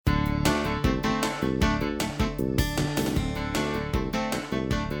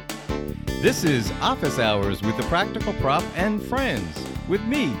This is Office Hours with the Practical Prof and Friends, with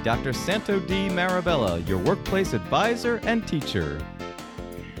me, Dr. Santo D. Marabella, your workplace advisor and teacher.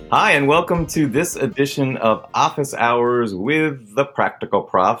 Hi, and welcome to this edition of Office Hours with the Practical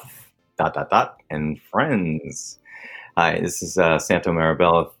Prof, and Friends. Hi, this is Santo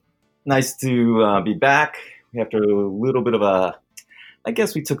Marabella. Nice to be back after a little bit of I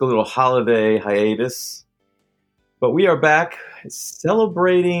guess we took a little holiday hiatus, but we are back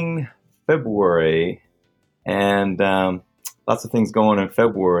celebrating February, and lots of things going on in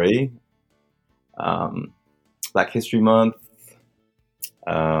February. Black History Month,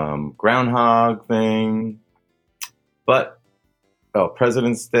 Groundhog thing,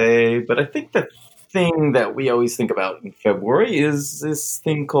 President's Day. But I think the thing that we always think about in February is this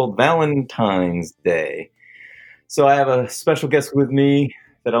thing called Valentine's Day. So I have a special guest with me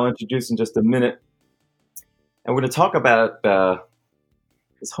that I'll introduce in just a minute. And we're going to talk about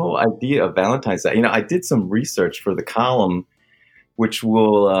this whole idea of Valentine's Day. I did some research for the column, which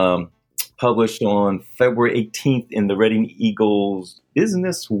will publish on February 18th in the Reading Eagles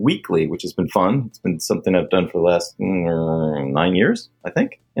Business Weekly, which has been fun. It's been something I've done for the last 9 years, I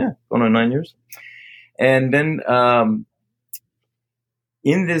think. Yeah, going on 9 years. And then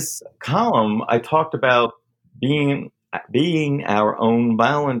in this column, I talked about being our own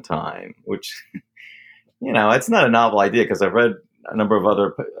Valentine, which, it's not a novel idea because I've read a number of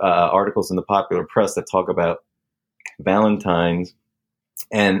other articles in the popular press that talk about Valentines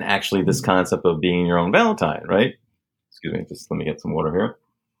and actually this concept of being your own Valentine, right? Excuse me, just let me get some water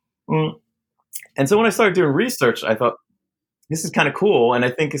here. And so when I started doing research, I thought, this is kind of cool, and I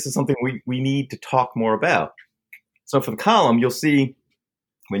think this is something we need to talk more about. So for the column, you'll see,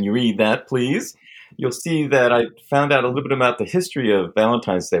 when you read that, please, you'll see that I found out a little bit about the history of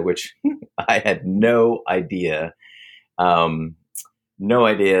Valentine's Day, which I had no idea. No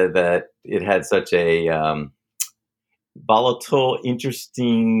idea that it had such a volatile,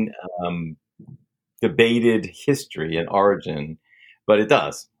 interesting, debated history and origin, but it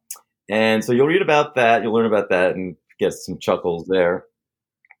does. And so you'll read about that, you'll learn about that, and get some chuckles there.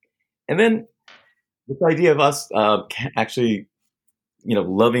 And then this idea of us actually,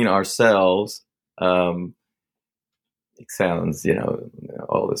 loving ourselves. It sounds,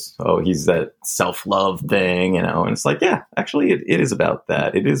 all this, he's that self-love thing, and it's like, yeah, actually it is about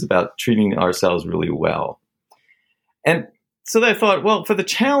that. It is about treating ourselves really well. And so then I thought, well, for the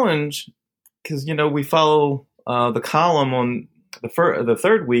challenge, because, we follow the column on the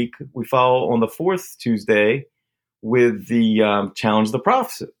third week, we follow on the fourth Tuesday with the Challenge the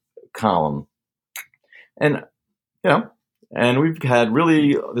Prof column. And, and we've had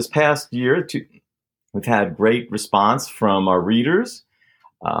really, this past year, we've had great response from our readers,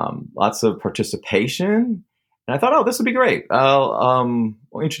 lots of participation. And I thought, this would be great. I'll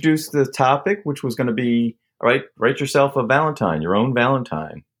introduce the topic, which was going to be, all right, write yourself a Valentine, your own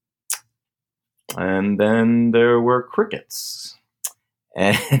Valentine. And then there were crickets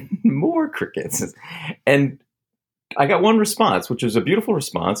and more crickets. And I got one response, which was a beautiful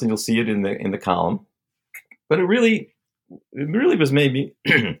response, and you'll see it in the column. But it really was made me,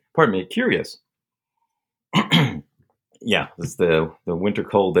 curious. Yeah, it's the winter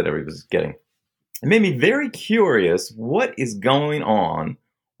cold that everybody was getting. It made me very curious. What is going on?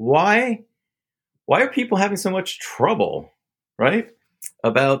 Why are people having so much trouble, right,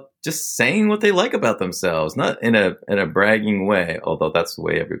 about just saying what they like about themselves, not in a bragging way, although that's the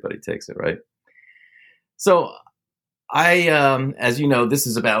way everybody takes it, right? So I, as you know, this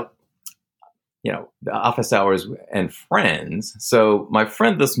is about, the Office Hours and Friends. So my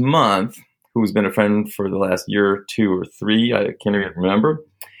friend this month, who's been a friend for the last year or two or three, I can't even remember,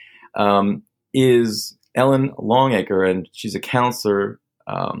 is Ellen Longacre, and she's a counselor.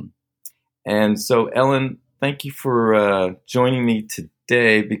 And so, Ellen, thank you for joining me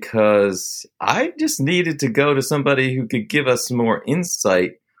today, because I just needed to go to somebody who could give us some more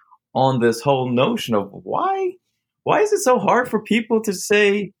insight on this whole notion of why is it so hard for people to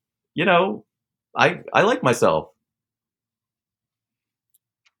say, I like myself.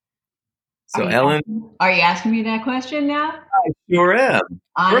 So, Ellen, are you asking me that question now? I sure am.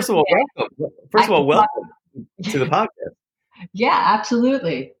 First of all, welcome to the podcast. Yeah,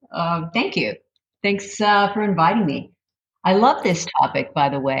 absolutely. Thank you. Thanks for inviting me. I love this topic, by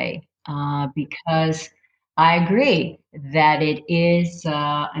the way, because I agree that it is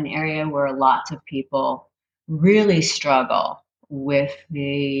an area where lots of people really struggle with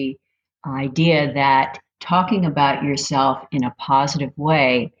the idea that talking about yourself in a positive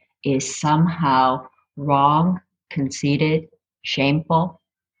way is somehow wrong, conceited, shameful,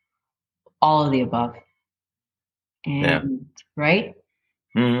 all of the above. And right?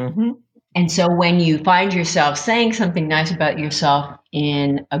 Mm-hmm. And so when you find yourself saying something nice about yourself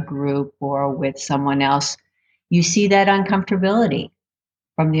in a group or with someone else, you see that uncomfortability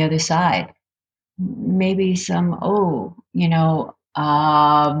from the other side. Maybe some, a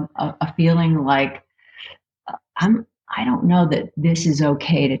feeling like I don't know that this is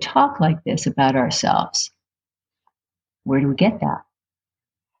okay to talk like this about ourselves. Where do we get that?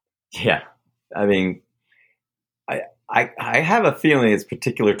 Yeah. I mean, I have a feeling it's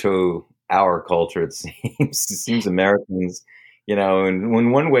particular to our culture. It seems Americans, and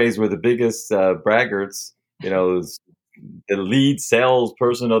in one ways we're the biggest braggarts. The lead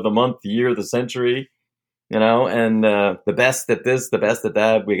salesperson of the month, the year, the century. And the best at this, the best at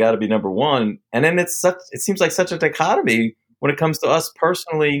that. We got to be number one. And then it seems like such a dichotomy when it comes to us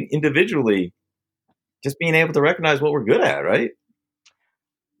personally, individually, just being able to recognize what we're good at, right?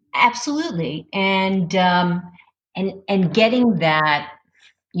 Absolutely, and getting that,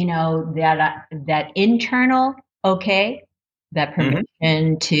 that internal okay, that Hmm.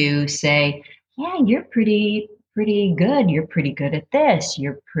 permission to say, yeah, you're pretty good. You're pretty good at this.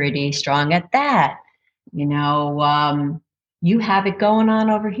 You're pretty strong at that. You know, you have it going on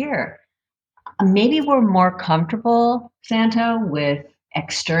over here. Maybe we're more comfortable, Santo, with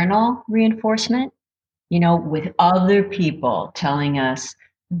external reinforcement, with other people telling us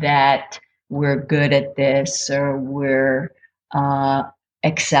that we're good at this or we're uh,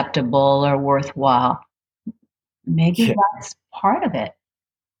 acceptable or worthwhile. Maybe Yeah. that's part of it.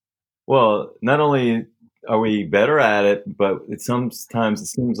 Well, not only are we better at it, but sometimes it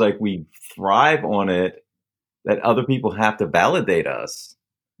seems like we thrive on it, that other people have to validate us.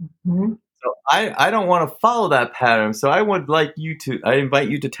 Mhm. So I don't want to follow that pattern. So I invite you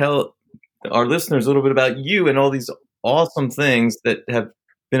to tell our listeners a little bit about you and all these awesome things that have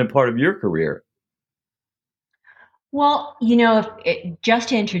been a part of your career. Well, just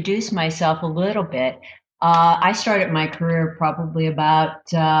to introduce myself a little bit, I started my career probably about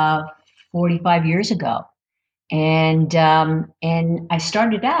 45 years ago. And I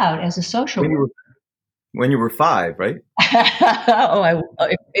started out as a social When you worker. were when you were 5, right?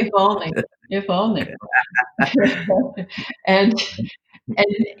 If only, if only. and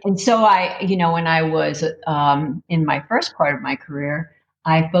and so when I was in my first part of my career,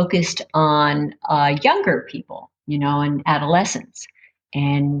 I focused on younger people, and adolescents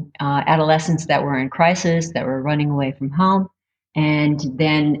that were in crisis, that were running away from home, and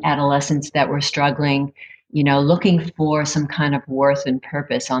then adolescents that were struggling, looking for some kind of worth and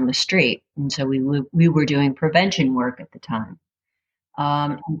purpose on the street. And so we were doing prevention work at the time,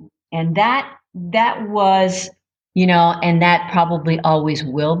 um, and that was, and that probably always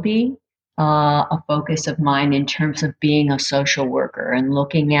will be a focus of mine in terms of being a social worker and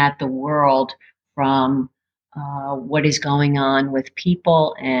looking at the world from what is going on with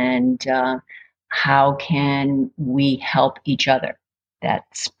people and how can we help each other.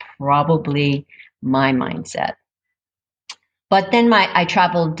 That's probably my mindset. But then I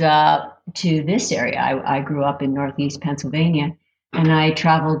traveled to this area. I grew up in Northeast Pennsylvania, and I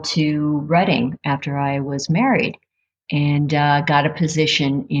traveled to Reading after I was married, and got a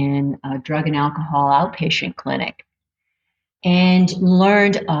position in a drug and alcohol outpatient clinic, and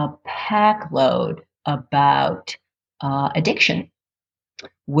learned a pack load about addiction,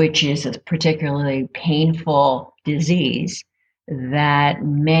 which is a particularly painful disease that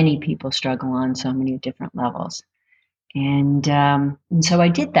many people struggle on so many different levels. And so I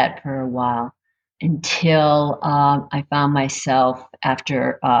did that for a while until I found myself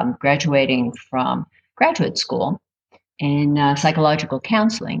after graduating from graduate school in psychological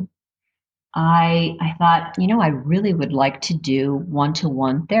counseling. I thought, I really would like to do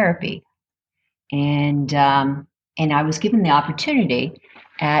one-to-one therapy, and I was given the opportunity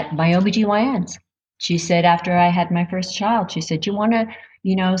at my OBGYNs. She said after I had my first child, she said, "You want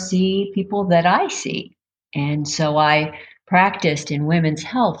to, see people that I see." And so I practiced in women's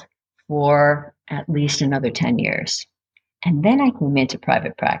health for at least another 10 years. And then I came into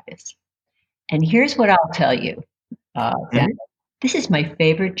private practice. And here's what I'll tell you, Sam. Mhm. This is my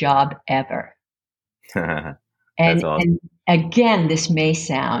favorite job ever. That's And awesome. again, this may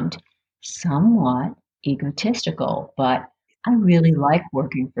sound somewhat egotistical, but I really like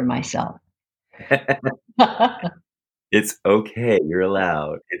working for myself. It's okay. You're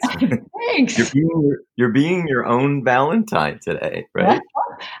allowed. You're Thanks. being your own Valentine today, right?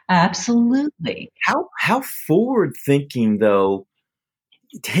 Absolutely. How forward thinking though,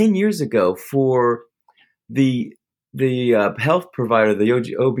 10 years ago for the health provider, the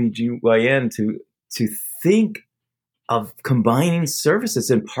OBGYN to think of combining services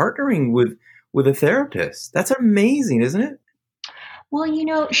and partnering with a therapist. That's amazing, isn't it? Well,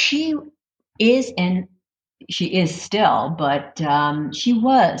 is, and she is still, but she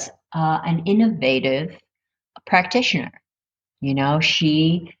was an innovative practitioner. You know,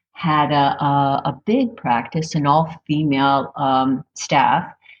 she had a big practice, an all female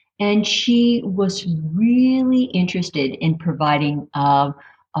staff, and she was really interested in providing a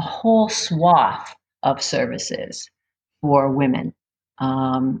whole swath of services for women.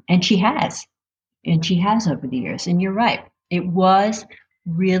 And she has over the years. And you're right, it was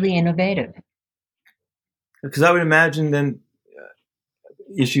really innovative. Because I would imagine then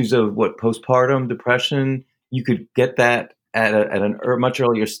issues of what postpartum depression, you could get that at a much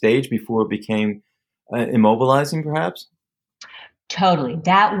earlier stage before it became immobilizing, perhaps. Totally.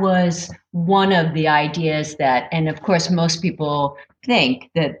 That was one of the ideas that, and of course, most people think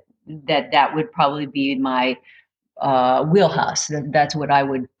that that would probably be my wheelhouse. That's what I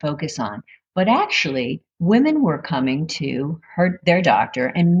would focus on. But actually, women were coming to their doctor,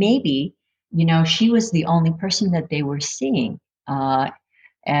 and maybe, you know, she was the only person that they were seeing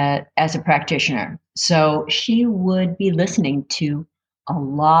as a practitioner. So she would be listening to a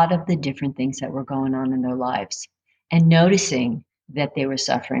lot of the different things that were going on in their lives and noticing that they were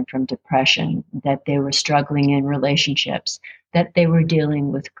suffering from depression, that they were struggling in relationships, that they were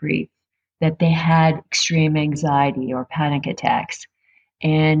dealing with grief, that they had extreme anxiety or panic attacks.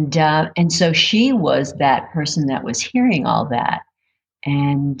 And so she was that person that was hearing all that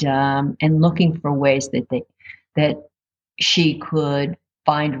and looking for ways that she could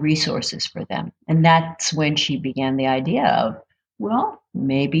find resources for them. And that's when she began the idea of, well,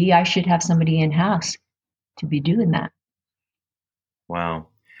 maybe I should have somebody in house to be doing that. Wow.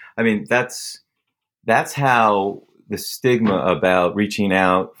 I mean, that's how the stigma about reaching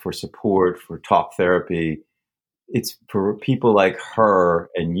out for support for talk therapy, it's for people like her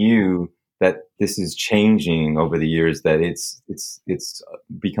and you that this is changing over the years, that it's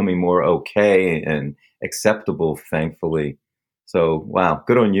becoming more okay and acceptable, thankfully. So wow,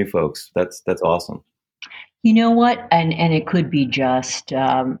 good on you folks. That's awesome. You know what? And it could be just,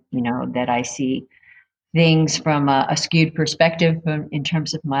 you know, that I see things from a skewed perspective in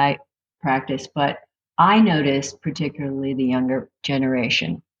terms of my practice, but I notice particularly the younger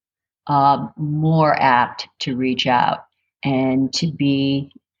generation more apt to reach out and to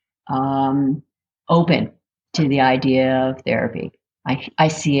be um, open to the idea of therapy. I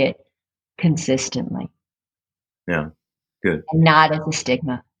see it consistently Yeah, good. and not as a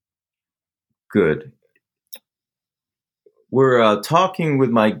stigma. Good. We're talking with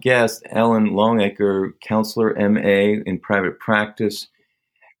my guest, Ellen Longacre, counselor, MA in private practice,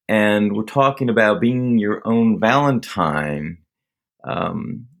 and we're talking about being your own Valentine.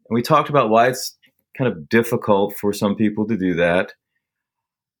 And we talked about why it's kind of difficult for some people to do that.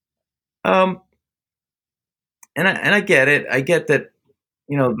 Um, and I get it. I get that,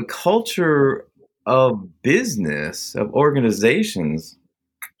 you know, the culture of business, of organizations,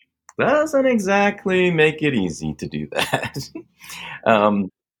 doesn't exactly make it easy to do that.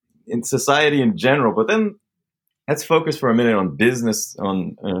 um, in society in general, but then let's focus for a minute on business,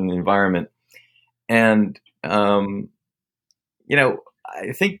 on the environment. And, you know,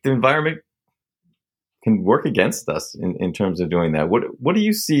 I think the environment can work against us in terms of doing that. What do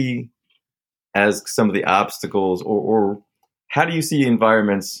you see as some of the obstacles, or how do you see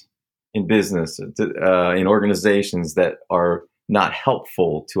environments in business, in organizations that are not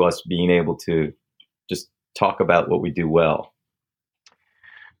helpful to us being able to just talk about what we do well?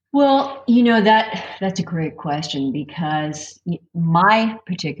 Well, you know that's a great question because my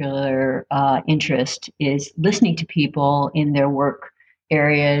particular interest is listening to people in their work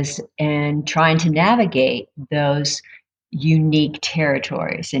areas and trying to navigate those unique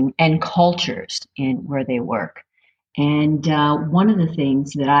territories and cultures in where they work. And one of the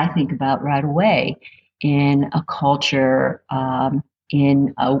things that I think about right away in a culture,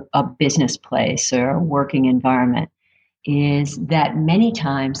 in a business place or a working environment is that many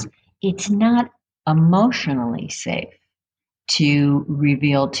times it's not emotionally safe to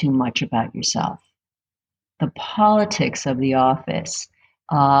reveal too much about yourself. The politics of the office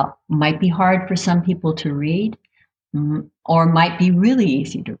might be hard for some people to read, or might be really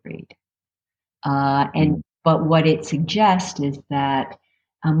easy to read. But what it suggests is that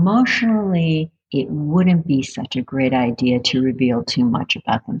emotionally, it wouldn't be such a great idea to reveal too much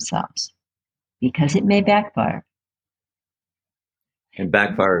about themselves because it may backfire. And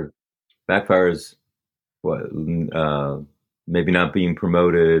backfires what? Maybe not being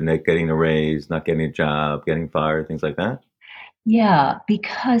promoted, not getting a raise, not getting a job, getting fired, things like that. Yeah,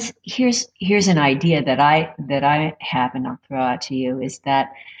 because here's an idea that I have and I'll throw out to you is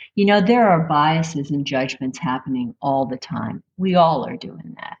that, you know, there are biases and judgments happening all the time. We all are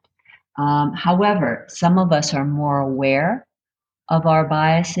doing that. However, some of us are more aware of our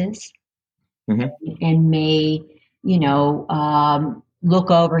biases Hmm. and may,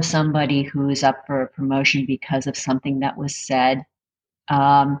 look over somebody who's up for a promotion because of something that was said,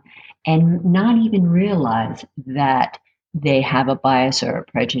 um, and not even realize that they have a bias or a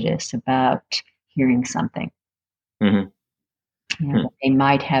prejudice about hearing something, Hmm. that they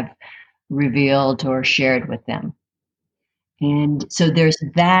might have revealed or shared with them. And so there's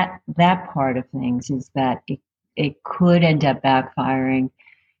that part of things is that it could end up backfiring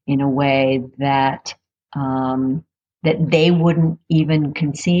in a way that that they wouldn't even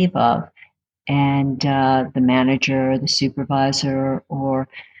conceive of, and the manager, the supervisor, or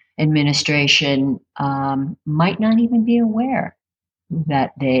administration might not even be aware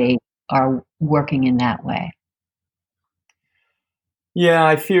that they are working in that way. Yeah,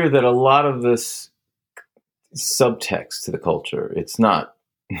 I fear that a lot of this subtext to the culture, it's not,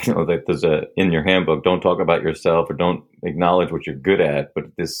 that there's a, in your handbook, don't talk about yourself or don't acknowledge what you're good at,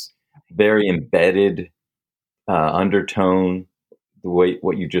 but this very embedded undertone, the way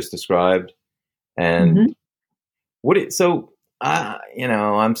what you just described. And Hmm. so,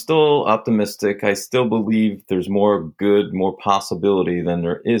 I'm still optimistic. I still believe there's more good, more possibility than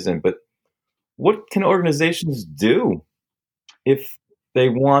there isn't. But what can organizations do if they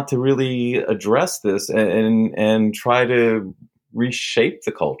want to really address this and try to reshape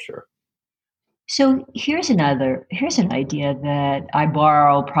the culture? So here's an idea that I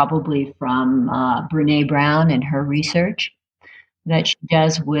borrow probably from Brene Brown and her research that she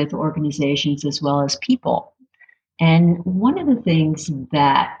does with organizations as well as people. And one of the things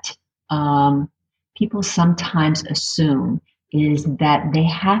that um, people sometimes assume is that they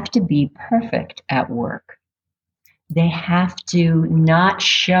have to be perfect at work. They have to not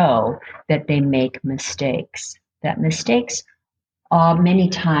show that they make mistakes. That mistakes many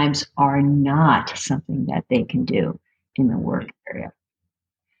times are not something that they can do in the work area.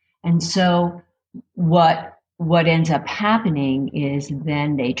 And so what ends up happening is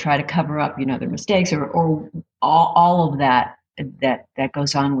then they try to cover up, their mistakes or all of that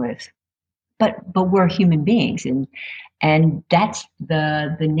goes on with. But we're human beings, and that's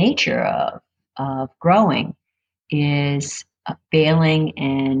the nature of growing is failing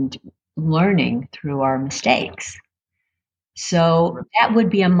and learning through our mistakes. So that would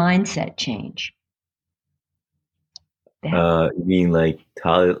be a mindset change. That, You mean like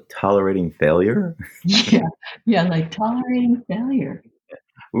tolerating failure? yeah, yeah, like tolerating failure.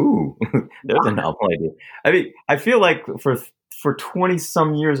 Ooh, there's a novel idea. I mean, I feel like for 20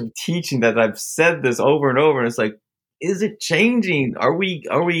 some years of teaching that I've said this over and over, and it's like, is it changing? Are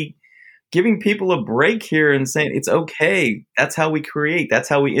we giving people a break here and saying it's okay? That's how we create. That's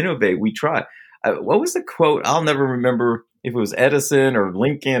how we innovate. We try. What was the quote? I'll never remember if it was Edison or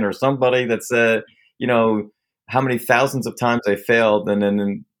Lincoln or somebody that said, you know, how many thousands of times they failed, and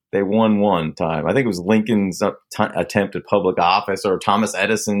then they won one time. I think it was Lincoln's attempt at public office or Thomas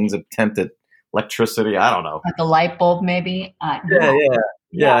Edison's attempt at electricity. I don't know. Like a light bulb, maybe. Yeah, Yeah, yeah, yeah.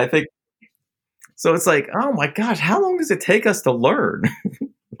 yeah. I think so. It's like, oh my gosh, how long does it take us to learn?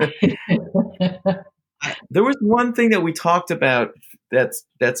 There was one thing that we talked about that's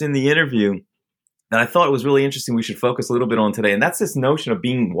in the interview that I thought was really interesting. We should focus a little bit on today, and that's this notion of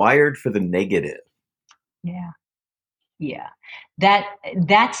being wired for the negative. Yeah, yeah. That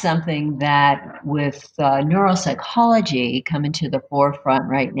that's something that with neuropsychology coming to the forefront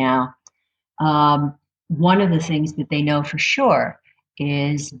right now. One of the things that they know for sure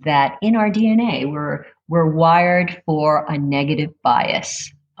is that in our DNA, we're wired for a negative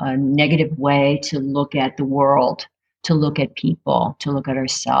bias, a negative way to look at the world, to look at people, to look at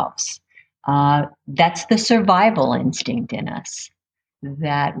ourselves. That's the survival instinct in us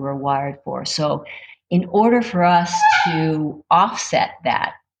that we're wired for. So, in order for us to offset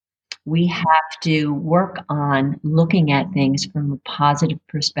that, we have to work on looking at things from a positive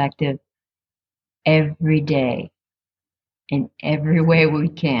perspective every day in every way we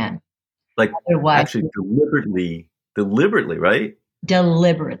can. Like Otherwise, actually deliberately, right?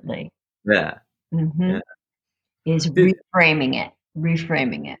 deliberately, Yeah, hmm yeah. is Did, reframing it,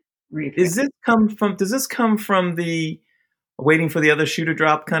 reframing. is this come from? Does this come from the waiting for the other shoe to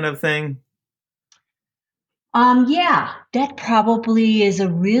drop kind of thing? Yeah, that probably is a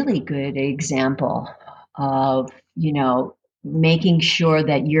really good example of, making sure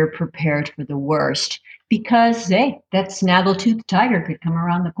that you're prepared for the worst because, hey, that snaggletooth tiger could come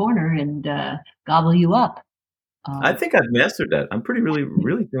around the corner and gobble you up. I Um, think I've mastered that. I'm pretty really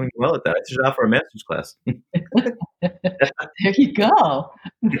really doing well at that. I should offer a master's class. there you go.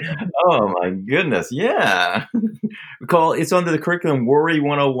 Oh my goodness, yeah. It's under the curriculum Worry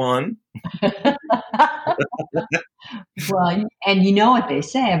 101. Well, and you know what they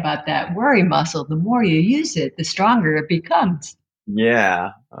say about that worry muscle, the more you use it, the stronger it becomes. Yeah.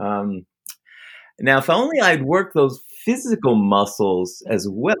 Now, if only I'd worked those physical muscles as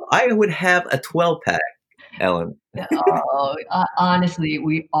well, I would have a 12 pack, Ellen. Oh, honestly,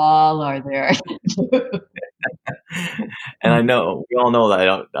 we all are there. And I know we all know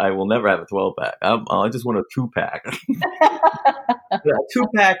that I will never have a 12 pack. I just want a 2 pack, a 2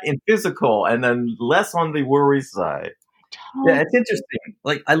 pack in physical, and then less on the worry side. Yeah, it's interesting.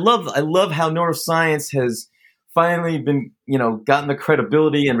 Like I love how neuroscience has finally been, gotten the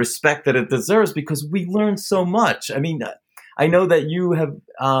credibility and respect that it deserves because we learn so much. I mean, I know that you have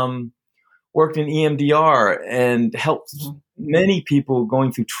worked in EMDR and helped many people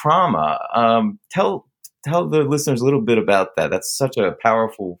going through trauma. Tell the listeners a little bit about that. That's such a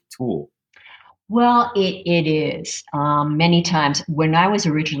powerful tool. Well, it is. Many times when I was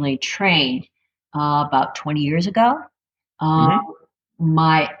originally trained about 20 years ago, uh,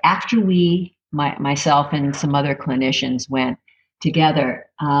 Hmm. myself and some other clinicians went together.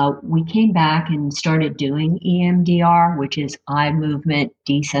 We came back and started doing EMDR, which is eye movement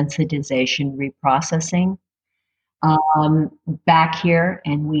desensitization reprocessing, back here,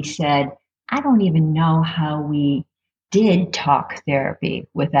 and we said, I don't even know how we did talk therapy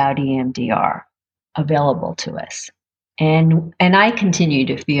without EMDR available to us. And I continue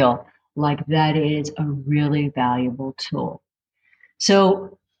to feel like that is a really valuable tool.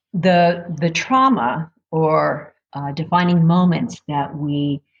 So the trauma or defining moments that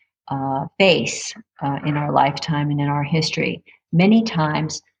we face in our lifetime and in our history many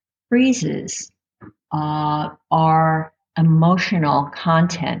times freezes our emotional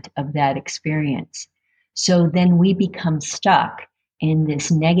content of that experience. So then we become stuck in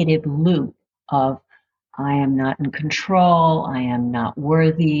this negative loop of I am not in control, I am not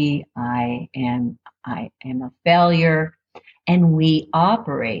worthy, I am a failure, and we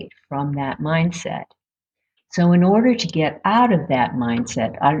operate from that mindset. So in order to get out of that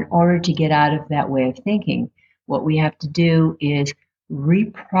mindset, in order to get out of that way of thinking, what we have to do is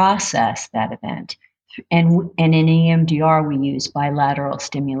reprocess that event. And in EMDR, we use bilateral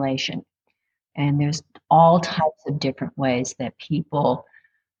stimulation. And there's all types of different ways that people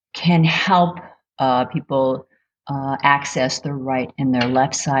can help people access their right and their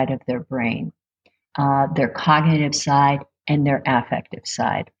left side of their brain, their cognitive side and their affective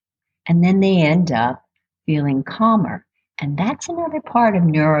side. And then they end up feeling calmer. And that's another part of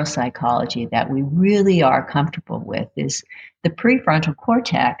neuropsychology that we really are comfortable with is the prefrontal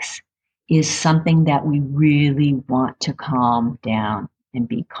cortex is something that we really want to calm down and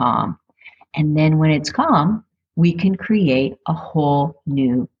be calm. And then when it's calm, we can create a whole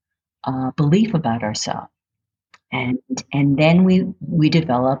new belief about ourselves. And and then we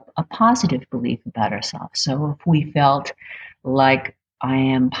develop a positive belief about ourselves. So if we felt like I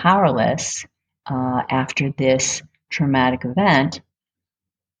am powerless after this traumatic event,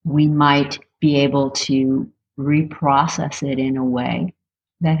 we might be able to reprocess it in a way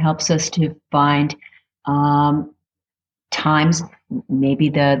that helps us to find um, times. Maybe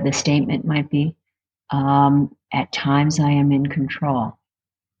the statement might be, at times I am in control.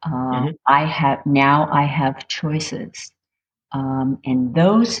 Hmm. I have choices. And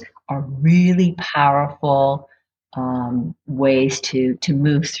those are really powerful ways to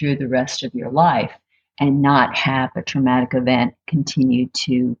move through the rest of your life and not have a traumatic event continue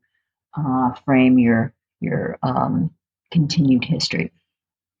to frame your continued history.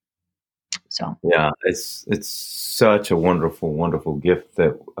 So Yeah, it's such a wonderful, wonderful gift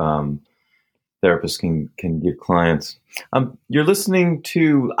that therapists can give clients. You're listening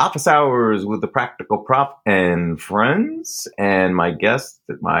to Office Hours with the Practical Prof and friends, and my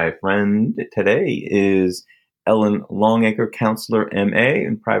friend today is Ellen Longacre, counselor, MA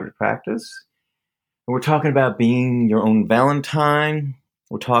in private practice. And we're talking about being your own Valentine.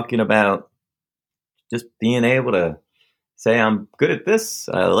 We're talking about just being able to say, I'm good at this.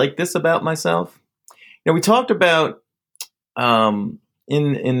 I like this about myself. We talked about in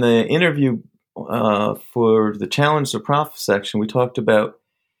the interview for the Challenge the Prof section, we talked about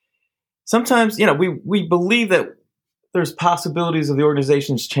sometimes, we believe that there's possibilities of the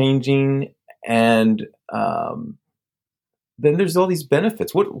organizations changing, and then there's all these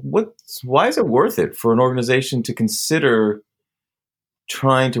benefits. Why is it worth it for an organization to consider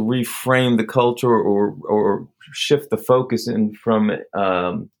trying to reframe the culture or shift the focus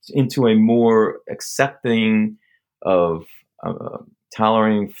into a more accepting of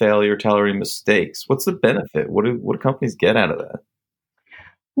tolerating failure, tolerating mistakes? What's the benefit? What do companies get out of that?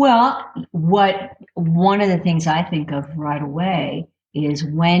 well, what one of the things I think of right away is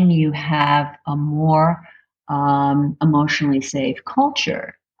when you have a more emotionally safe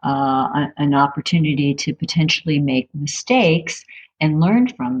culture, an opportunity to potentially make mistakes and learn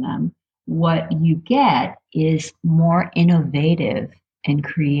from them, what you get is more innovative and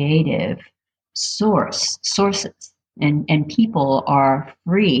creative sources, and people are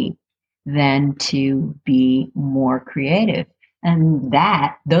free then to be more creative, and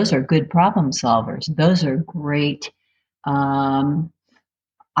those are good problem solvers. Those are great um,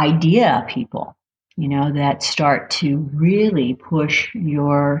 idea people, that start to really push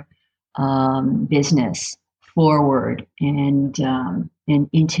your business forward and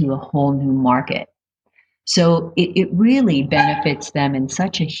into a whole new market. So it really benefits them in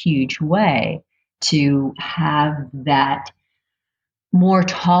such a huge way to have that more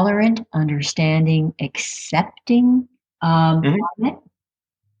tolerant, understanding, accepting Mhm.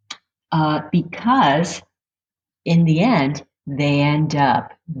 climate, because in the end, they end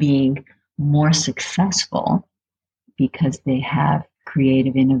up being more successful because they have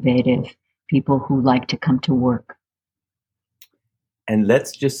creative, innovative people who like to come to work. And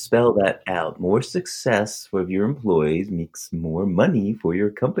let's just spell that out. More success for your employees makes more money for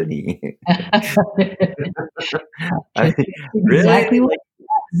your company. That's I mean, really, exactly what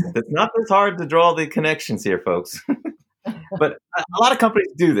like, it's not this hard to draw the connections here, folks. But a lot of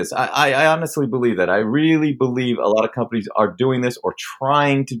companies do this. I honestly believe that. I really believe a lot of companies are doing this or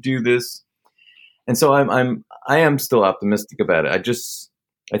trying to do this, and so I am still optimistic about it.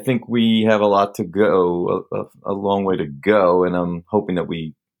 I think we have a lot to go, a long way to go, and I'm hoping that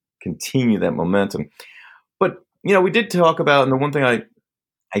we continue that momentum. But we did talk about, and the one thing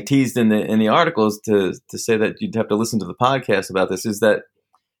I teased in the article is to say that you'd have to listen to the podcast about this, is that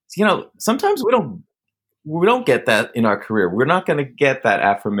sometimes we don't get that in our career. We're not going to get that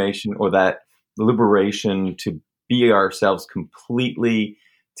affirmation or that liberation to be ourselves completely,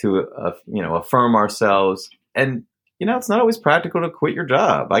 to affirm ourselves. And it's not always practical to quit your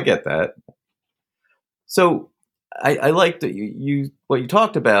job. I get that. So I like that what you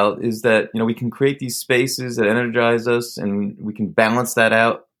talked about is that we can create these spaces that energize us, and we can balance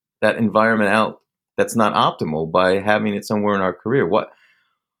that environment out that's not optimal by having it somewhere in our career.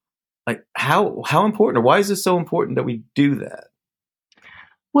 How important, or why is this so important that we do that?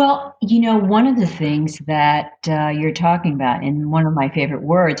 Well, one of the things that you're talking about, and one of my favorite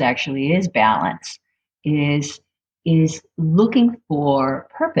words actually is balance, is is looking for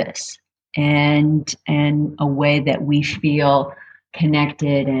purpose and a way that we feel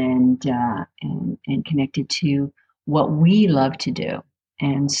connected and connected to what we love to do.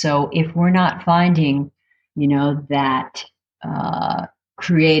 And so, if we're not finding, that uh,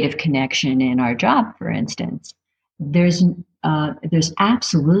 creative connection in our job, for instance, there's there's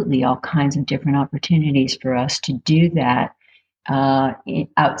absolutely all kinds of different opportunities for us to do that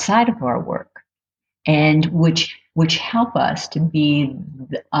outside of our work, and which help us to be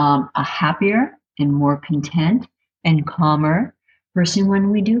a happier and more content and calmer person when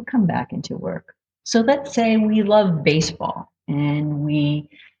we do come back into work. So let's say we love baseball and we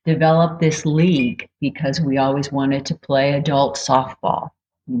develop this league because we always wanted to play adult softball,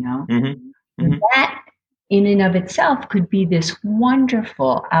 you know Hmm. Hmm. that in and of itself could be this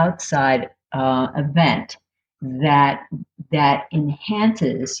wonderful outside event that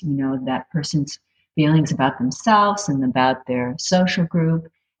enhances that person's feelings about themselves and about their social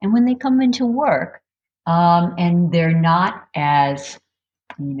group. And when they come into work, and they're not as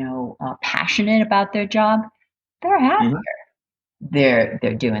passionate about their job, they're happy. Hmm. They're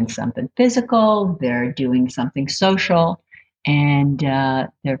doing something physical, they're doing something social, and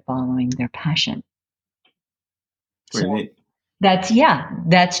they're following their passion. So Pretty neat.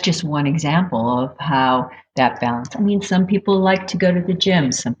 that's just one example of how that balance. I mean, some people like to go to the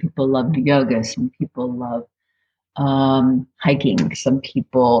gym, some people love yoga, some people love hiking, some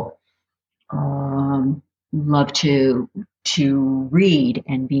people love to read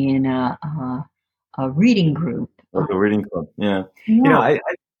and be in a reading group. Like a reading club. Yeah. You know,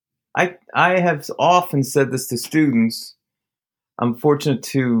 Yeah. I have often said this to students. I'm fortunate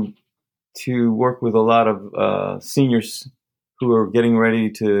to work with a lot of seniors who are getting ready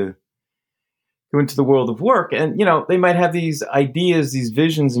to go into the world of work, and they might have these ideas, these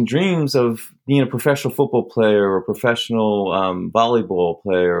visions and dreams of being a professional football player or a professional volleyball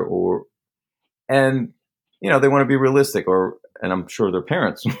player, and they want to be realistic, and I'm sure their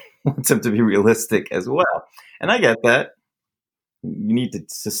parents want them to be realistic as well. And I get that. You need to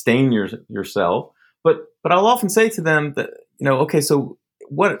sustain yourself, but I'll often say to them that okay, so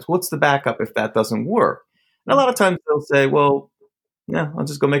what's the backup if that doesn't work? And a lot of times they'll say, well, yeah, I'll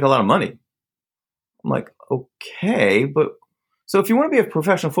just go make a lot of money. I'm like, okay, but So if you want to be a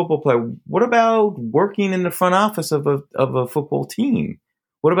professional football player, what about working in the front office of a football team?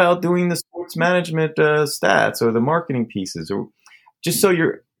 What about doing the sports management stats or the marketing pieces, or just so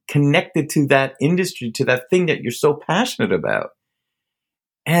you're connected to that industry, to that thing that you're so passionate about?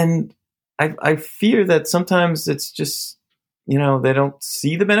 And I fear that sometimes it's just, they don't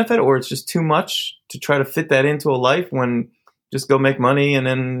see the benefit, or it's just too much to try to fit that into a life when just go make money and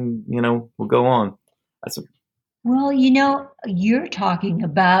then, we'll go on. That's a, Well, you're talking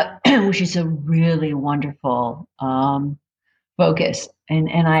about, which is a really wonderful focus,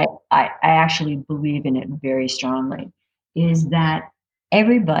 and I actually believe in it very strongly, is that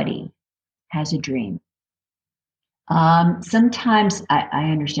everybody has a dream. Sometimes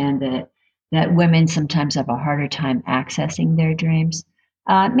I understand that women sometimes have a harder time accessing their dreams.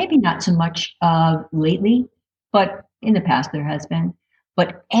 Maybe not so much lately, but in the past there has been.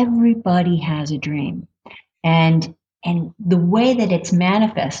 But everybody has a dream, and and the way that it's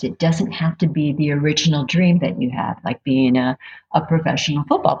manifested doesn't have to be the original dream that you have, like being a professional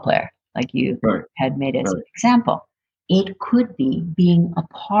football player, like you right, had made as an right. example. It could be being a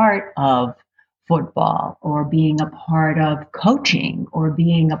part of football, or being a part of coaching, or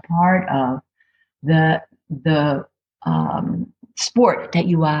being a part of the sport that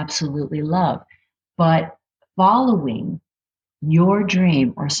you absolutely love. But following your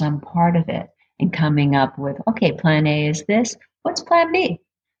dream or some part of it and coming up with, okay, plan A is this. What's plan B?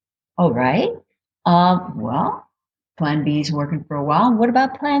 All right. Well, plan B is working for a while. What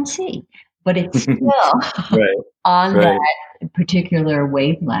about plan C? But it's still Right, on right. that particular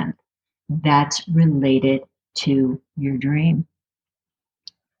wavelength that's related to your dream.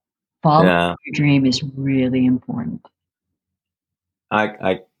 Following Yeah, your dream is really important.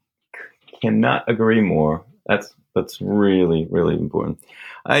 I cannot agree more. That's really really important.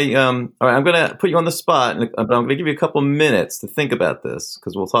 All right, I'm gonna put you on the spot, but I'm gonna give you a couple minutes to think about this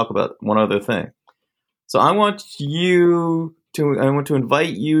because we'll talk about one other thing. So I want to invite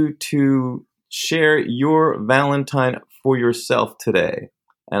you to share your Valentine for yourself today,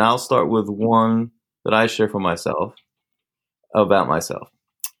 and I'll start with one that I share for myself about myself.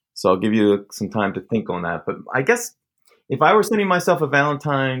 So I'll give you some time to think on that. But I guess if I were sending myself a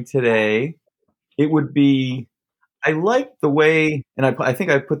Valentine today, it would be, I like the way, and I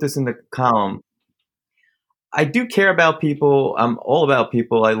think I put this in the column. I do care about people. I'm all about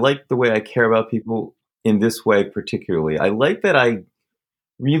people. I like the way I care about people in this way, particularly. I like that I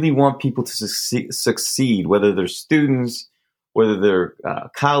really want people to succeed, whether they're students, whether they're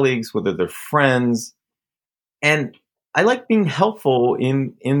colleagues, whether they're friends. And I like being helpful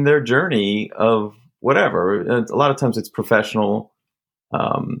in their journey of whatever. A lot of times it's professional.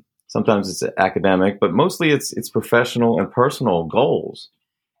 Sometimes it's academic, but mostly it's professional and personal goals.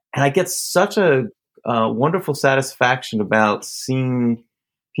 And I get such a wonderful satisfaction about seeing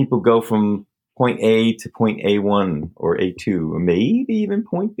people go from point A to point A1 or A2, or maybe even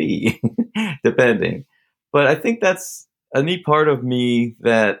point B, depending. But I think that's a neat part of me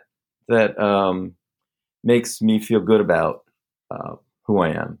that makes me feel good about who I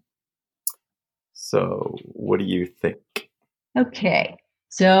am. So, what do you think? Okay.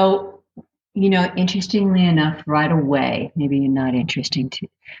 So, interestingly enough, right away, maybe not interesting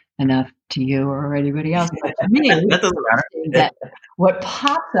enough to you or anybody else, but to me, That it's doesn't interesting matter. that what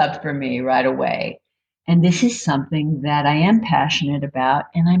pops up for me right away, and this is something that I am passionate about,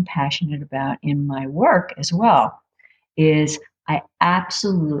 and I'm passionate about in my work as well, is I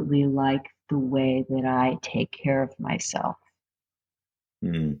absolutely like the way that I take care of myself.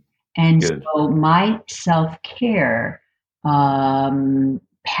 Mm, And good. so my self care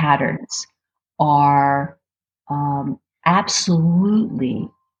patterns are absolutely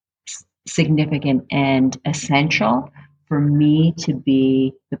significant and essential for me to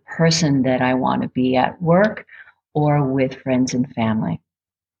be the person that I want to be at work, or with friends and family,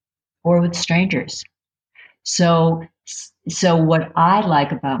 or with strangers. So, so what I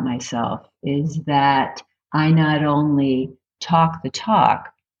like about myself is that I not only talk the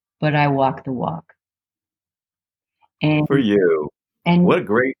talk, but I walk the walk. And For you. and What a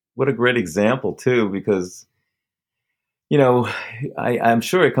great example too, because you know, I'm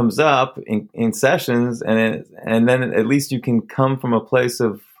sure it comes up in sessions, and then at least you can come from a place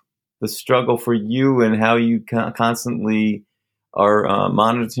of the struggle for you and how you constantly are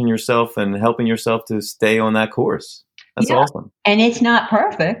monitoring yourself and helping yourself to stay on that course. That's yeah, awesome. and it's not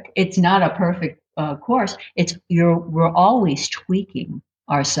perfect. It's not a perfect course. We're always tweaking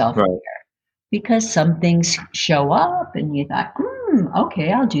our self Right. because some things show up, and you thought,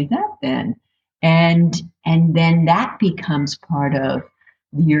 okay, I'll do that then, and then that becomes part of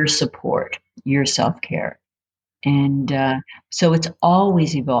your support, your self care. And so it's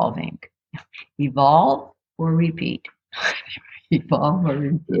always evolving. Evolve or repeat. Evolve or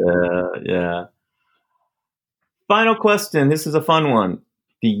repeat. Yeah. Final question. This is a fun one.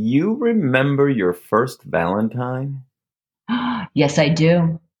 Do you remember your first Valentine? Yes, I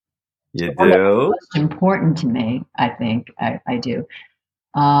do. You One that's do? most important to me, I think. I do.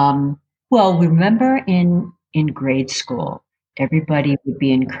 Well, remember in grade school, everybody would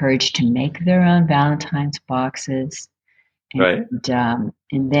be encouraged to make their own Valentine's boxes, Right. and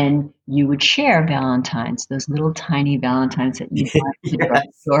then you would share Valentines, those little tiny Valentines that you buy at the Yes.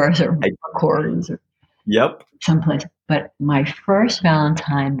 drugstores or I, Corey's or yep. someplace. But my first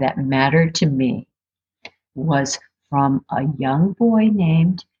Valentine that mattered to me was from a young boy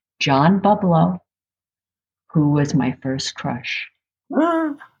named John Bublow, who was my first crush.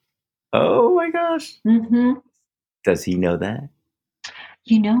 Ah, oh my gosh. Hmm. Does he know that?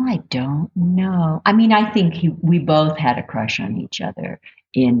 I don't know. I mean, I think we both had a crush on each other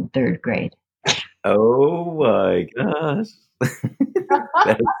in third grade. Oh my gosh.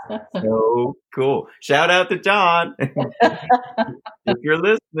 That's so cool. Shout out to John. If you're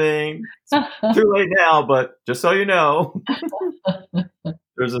listening, it's too late now, but just so you know,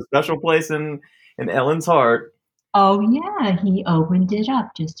 there's a special place in Ellen's heart. Oh, yeah, he opened it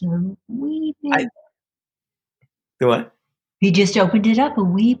up just a wee bit. Do what? He just opened it up a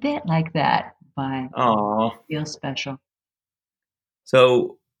wee bit like that. Oh. Feels special.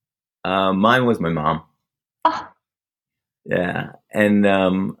 So mine was my mom. Oh, Yeah. And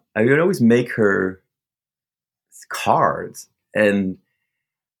I would always make her cards. And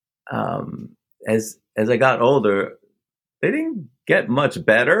as I got older, they didn't get much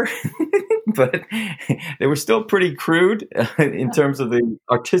better, but they were still pretty crude in terms of the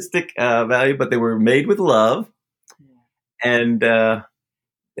artistic value, but they were made with love. And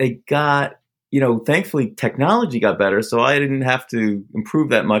they got, thankfully technology got better, so I didn't have to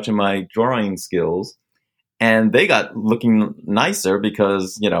improve that much in my drawing skills. And they got looking nicer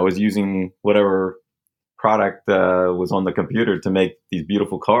because, I was using whatever product was on the computer to make these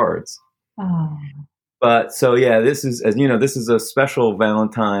beautiful cards. oh, But so, yeah, this is, as you know, this is a special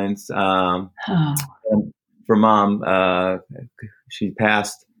Valentine's oh. for Mom. She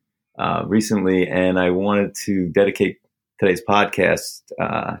passed recently, and I wanted to dedicate today's podcast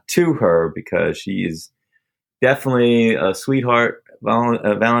to her because she is definitely a sweetheart,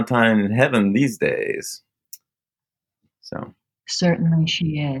 a Valentine in heaven these days. So Certainly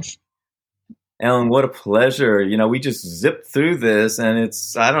she is. Ellen, what a pleasure. We just zipped through this and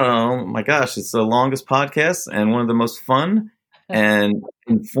it's, I don't know, my gosh, it's the longest podcast and one of the most fun and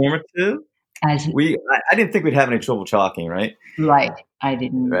informative. I didn't think we'd have any trouble talking, right? Right. I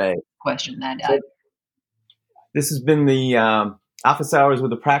didn't question that. So, this has been the Office Hours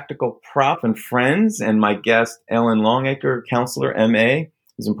with the Practical Prof and friends, and my guest, Ellen Longacre, counselor, MA,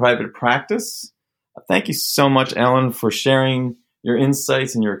 who's in private practice. Thank you so much, Ellen, for sharing your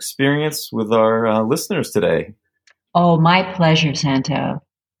insights and your experience with our listeners today. Oh, my pleasure, Santo.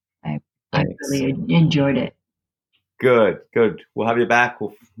 I really enjoyed it. Good. We'll have you back.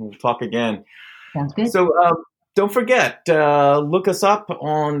 We'll talk again. Sounds good. So don't forget, look us up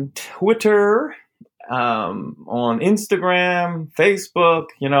on Twitter, on Instagram, Facebook.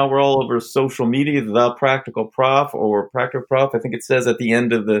 We're all over social media, The Practical Prof or Practical Prof. I think it says at the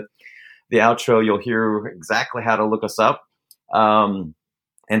end of the outro, you'll hear exactly how to look us up.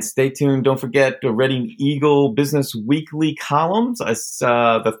 And stay tuned. Don't forget the Reading Eagle Business Weekly columns.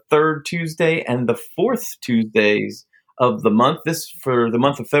 The third Tuesday and the fourth Tuesdays of the month. This for the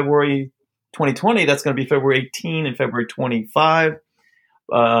month of February 2020. That's going to be February 18 and February 25,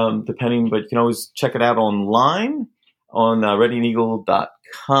 depending. But you can always check it out online on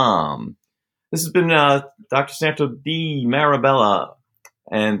readingeagle.com. This has been Dr. Santo D. Marabella,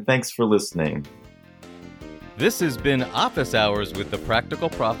 and thanks for listening. This has been Office Hours with the Practical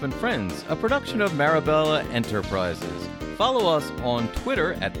Prof and Friends, a production of Marabella Enterprises. Follow us on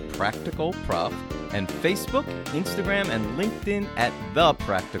Twitter at Practical Prof and Facebook, Instagram, and LinkedIn at The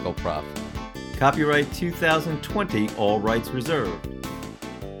Practical Prof. Copyright 2020, all rights reserved.